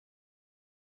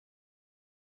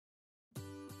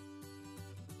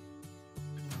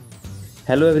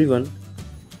Hello everyone,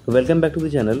 welcome back to the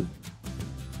channel.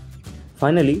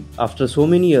 Finally, after so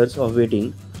many years of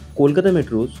waiting, Kolkata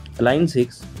Metro's Line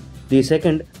 6, the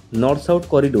second north-south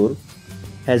corridor,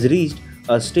 has reached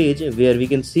a stage where we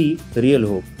can see real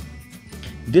hope.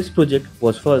 This project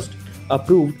was first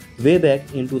approved way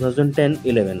back in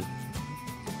 2010-11.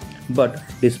 But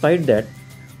despite that,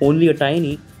 only a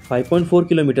tiny 5.4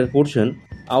 km portion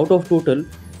out of total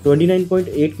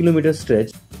 29.8 km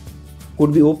stretch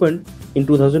could be opened in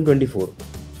 2024.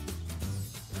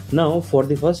 Now, for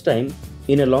the first time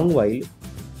in a long while,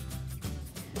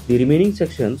 the remaining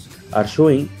sections are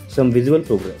showing some visible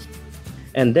progress.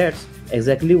 And that's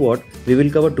exactly what we will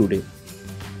cover today.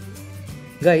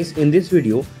 Guys, in this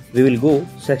video, we will go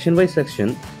section by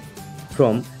section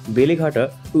from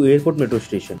Beleghata to Airport Metro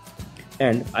Station.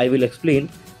 And I will explain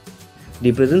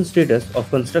the present status of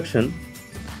construction,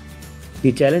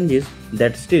 the challenges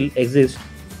that still exist,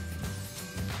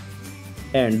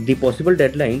 and the possible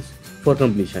deadlines for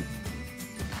completion.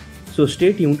 So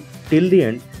stay tuned till the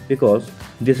end because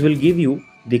this will give you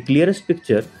the clearest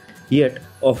picture yet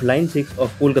of Line 6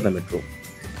 of Kolkata Metro.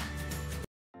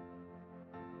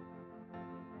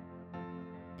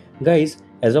 Guys,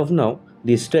 as of now,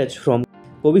 the stretch from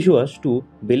Kavi Subhash to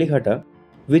Beleghata,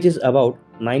 which is about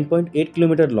 9.8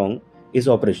 km long, is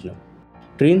operational.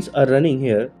 Trains are running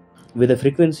here with a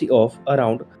frequency of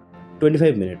around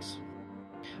 25 minutes.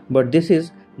 But this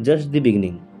is just the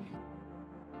beginning.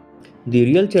 The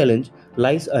real challenge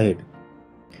lies ahead.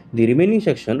 The remaining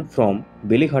section from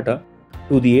Beleghata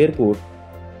to the airport.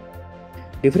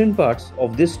 Different parts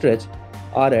of this stretch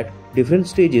are at different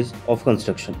stages of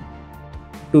construction.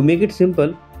 To make it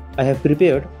simple, I have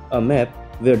prepared a map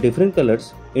where different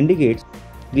colors indicates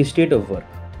the state of work.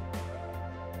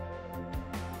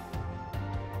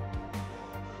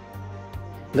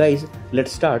 Guys,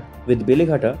 let's start with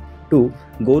Beleghata to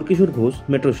Gour Kishor Ghosh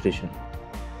Metro Station.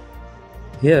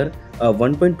 Here, a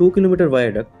 1.2 km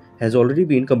viaduct has already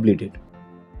been completed.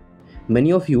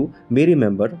 Many of you may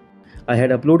remember I had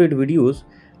uploaded videos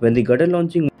when the girder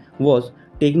launching was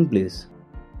taking place.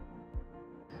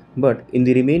 But in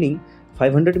the remaining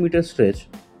 500 meter stretch,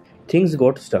 things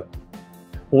got stuck.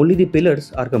 Only the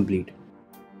pillars are complete.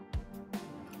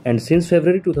 And since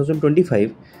February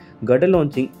 2025, girder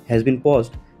launching has been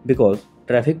paused because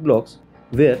traffic blocks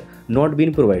were not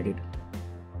being provided.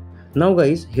 Now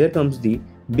guys, here comes the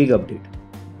big update.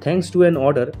 Thanks to an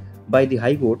order by the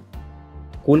High Court,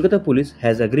 Kolkata Police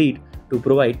has agreed to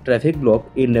provide traffic block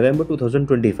in November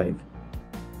 2025.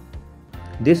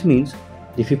 This means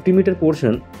the 50-meter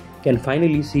portion can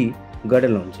finally see girder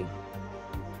launching.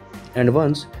 And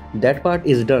once that part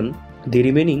is done, the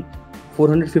remaining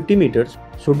 450 meters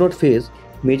should not face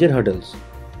major hurdles.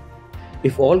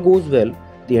 If all goes well,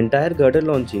 the entire girder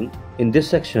launching in this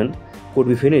section could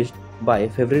be finished by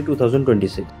February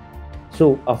 2026.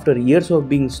 So after years of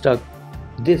being stuck,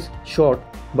 this short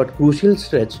but crucial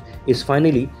stretch is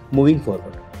finally moving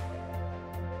forward.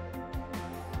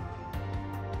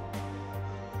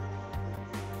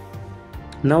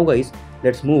 Now guys,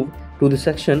 let's move to the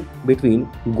section between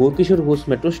Gour Kishor Ghosh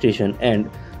Metro Station and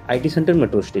IT Center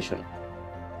Metro Station.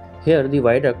 Here the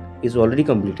viaduct is already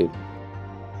completed.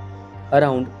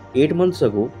 Around 8 months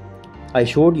ago, I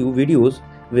showed you videos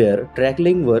where track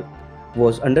laying work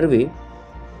was underway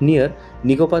near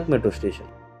Nico Park Metro Station.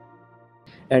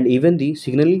 And even the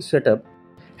signaling setup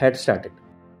had started.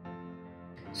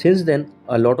 Since then,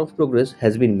 a lot of progress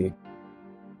has been made.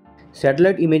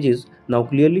 Satellite images now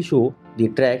clearly show the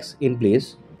tracks in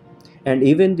place, and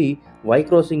even the Y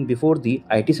crossing before the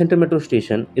IT Center Metro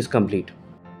Station is complete.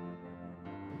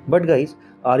 But guys,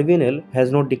 RVNL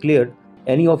has not declared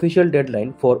any official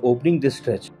deadline for opening this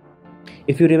stretch.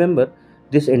 If you remember,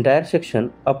 this entire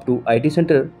section up to IT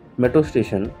Center Metro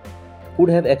Station could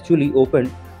have actually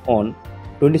opened on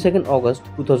 22nd August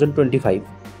 2025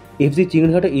 if the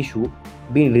Chinghata issue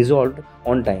been resolved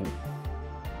on time.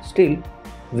 Still,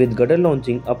 with girder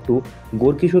launching up to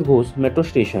Gour Kishor Ghosh Metro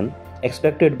Station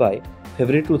expected by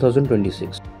February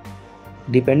 2026,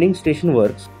 the pending station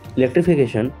works,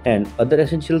 electrification and other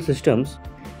essential systems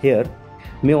here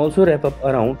may also wrap up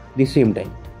around the same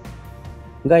time.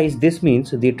 Guys, this means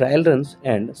the trial runs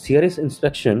and CRS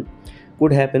inspection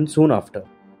could happen soon after,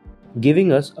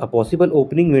 giving us a possible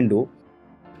opening window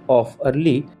of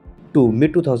early to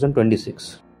mid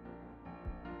 2026.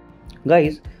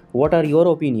 Guys, what are your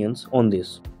opinions on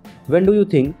this? When do you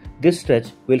think this stretch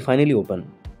will finally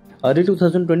open? Early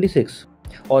 2026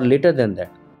 or later than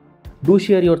that? Do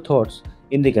share your thoughts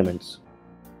in the comments.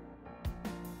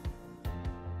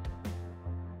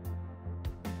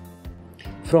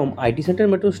 From IT Center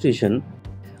Metro Station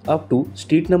up to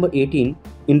street number 18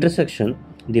 intersection,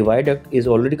 the viaduct is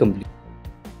already complete.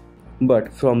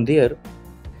 But from there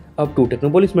up to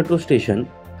Technopolis Metro Station,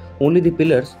 only the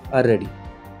pillars are ready.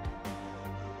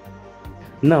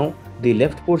 Now, the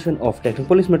left portion of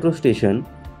Technopolis Metro Station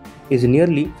is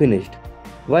nearly finished,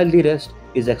 while the rest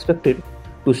is expected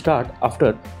to start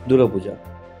after Durga Puja.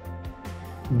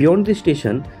 Beyond the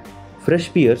station,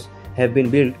 fresh piers have been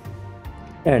built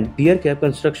and pier cap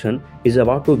construction is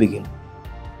about to begin.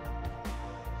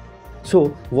 So,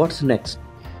 what's next?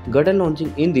 Girder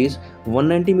launching in this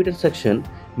 190-meter section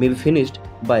may be finished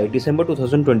by December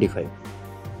 2025.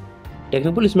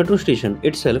 Technopolis Metro Station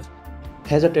itself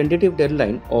has a tentative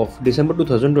deadline of December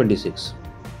 2026,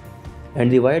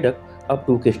 and the viaduct up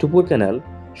to Kestopur Canal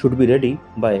should be ready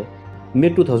by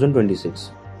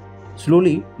mid-2026.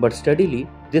 Slowly but steadily,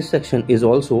 this section is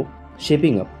also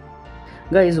shaping up.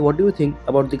 Guys, what do you think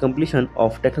about the completion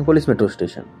of Technopolis Metro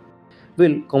Station?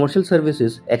 Will commercial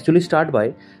services actually start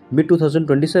by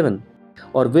mid-2027,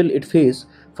 or will it face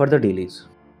further delays?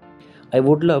 I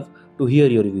would love to hear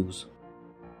your views.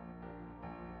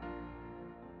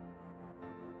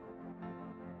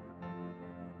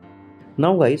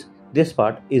 Now guys, this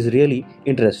part is really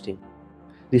interesting.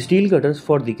 The steel gutters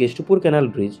for the Kestopur Canal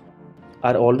Bridge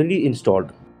are already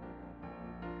installed.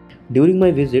 During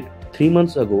my visit 3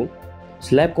 months ago,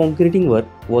 slab concreting work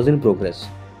was in progress.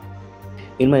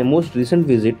 In my most recent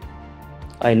visit,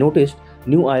 I noticed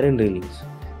new iron railings,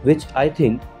 which I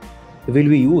think will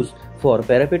be used for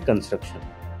parapet construction.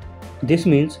 This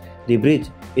means the bridge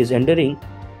is entering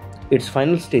its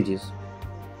final stages.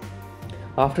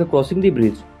 After crossing the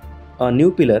bridge, a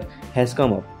new pillar has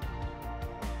come up,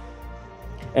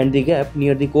 and the gap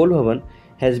near the coal bhavan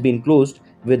has been closed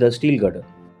with a steel girder.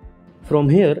 From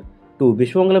here to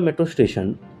Bishwangala Metro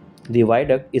Station, the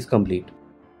viaduct is complete.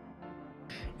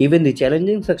 Even the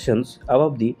challenging sections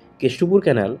above the Kestopur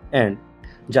Canal and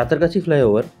Jatargachi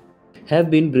flyover have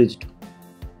been bridged.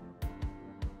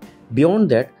 Beyond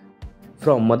that,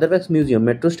 from Mother Wax Museum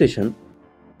Metro Station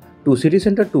to City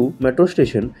Centre 2 Metro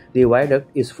Station, the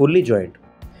viaduct is fully joined,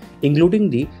 including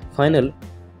the final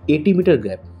 80-meter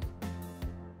gap.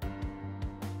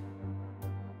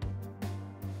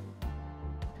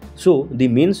 So, the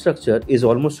main structure is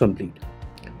almost complete.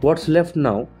 What's left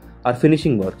now are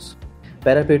finishing works: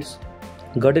 parapets,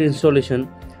 girder installation,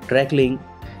 track laying,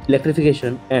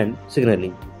 electrification and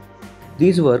signalling.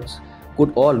 These works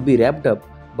could all be wrapped up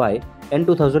by end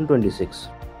 2026.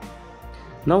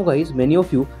 Now guys, many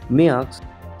of you may ask,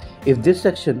 if this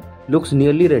section looks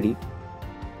nearly ready,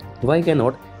 why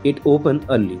cannot it open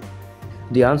early?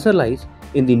 The answer lies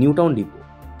in the new town depot.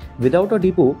 Without a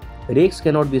depot, rakes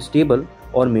cannot be stable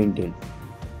or maintained,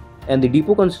 and the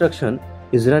depot construction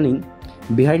is running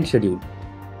behind schedule.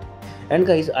 And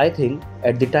guys, I think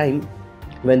at the time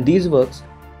when these works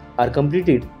are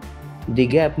completed, the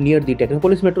gap near the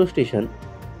Technopolis Metro Station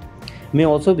may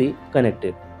also be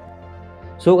connected.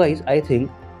 So guys, I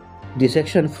think the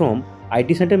section from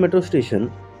IT Center Metro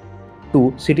Station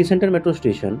to City Center Metro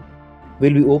Station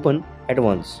will be open at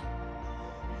once.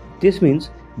 This means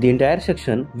the entire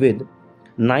section with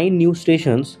 9 new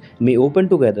stations may open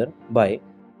together by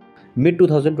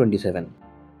mid-2027.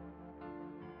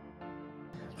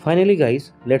 Finally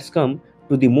guys, let's come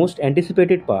to the most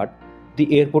anticipated part,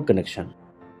 the airport connection.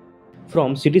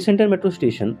 From City Center Metro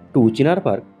Station to Chinar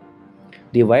Park,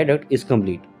 the viaduct is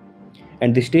complete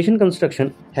and the station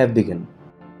construction have begun.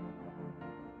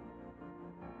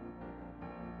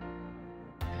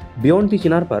 Beyond the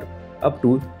Chinar Park up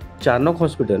to Charnock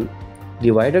Hospital, the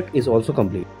viaduct is also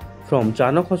complete. From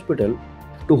Charnock Hospital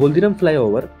to Haldiram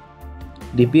flyover,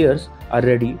 the piers are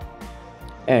ready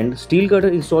and steel girder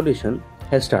installation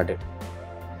has started.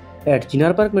 At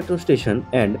Chinar Park Metro Station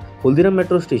and Haldiram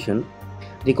Metro Station,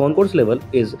 the concourse level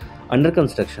is under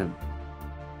construction.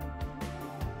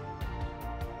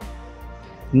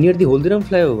 Near the Haldiram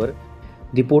flyover,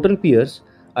 the portal piers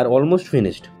are almost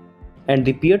finished and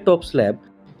the pier top slab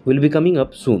will be coming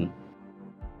up soon.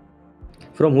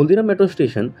 From Haldiram Metro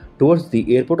Station towards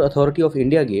the Airport Authority of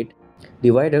India Gate, the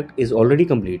viaduct is already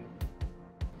complete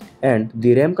and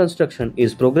the ramp construction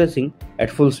is progressing at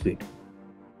full speed.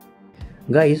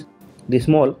 Guys, the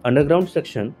small underground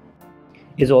section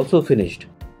is also finished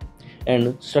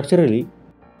and structurally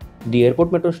the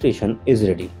Airport Metro Station is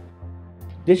ready.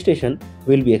 This station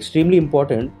will be extremely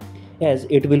important as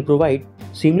it will provide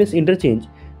seamless interchange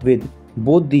with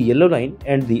both the yellow line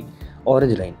and the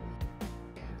orange line.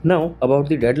 Now about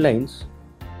the deadlines.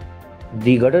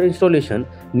 The girder installation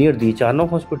near the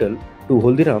Charnock Hospital to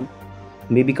Haldiram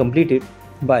may be completed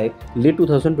by late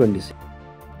 2026.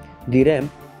 The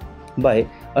ramp by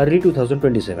early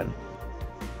 2027.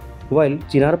 while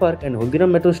Chinar Park and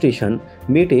Huldiram metro station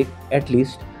may take at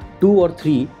least 2 or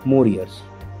 3 more years.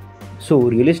 So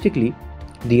realistically,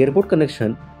 the airport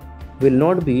connection will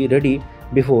not be ready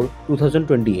before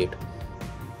 2028.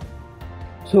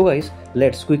 So guys,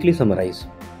 let's quickly summarize.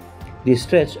 The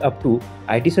stretch up to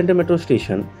IT Center metro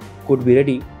station could be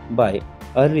ready by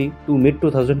early to mid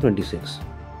 2026.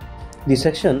 The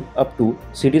section up to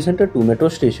City Center to metro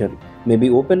station may be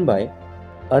open by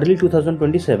early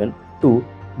 2027 to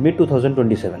mid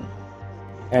 2027.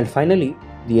 And finally,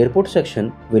 the airport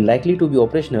section will likely to be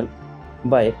operational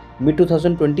by mid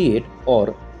 2028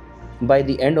 or by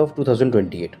the end of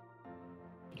 2028.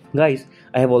 Guys,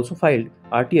 I have also filed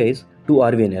RTIs to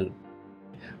RVNL,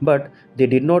 but they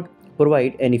did not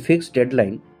provide any fixed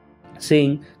deadline,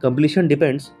 saying completion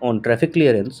depends on traffic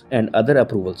clearance and other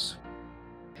approvals.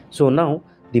 So now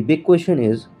the big question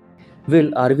is,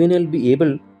 will RVNL be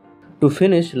able to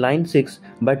finish line 6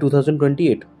 by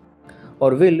 2028,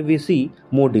 or will we see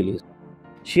more delays?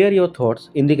 Share your thoughts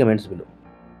in the comments below.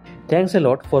 Thanks a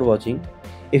lot for watching.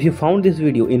 If you found this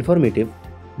video informative,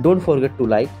 don't forget to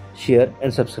like, share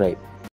and subscribe.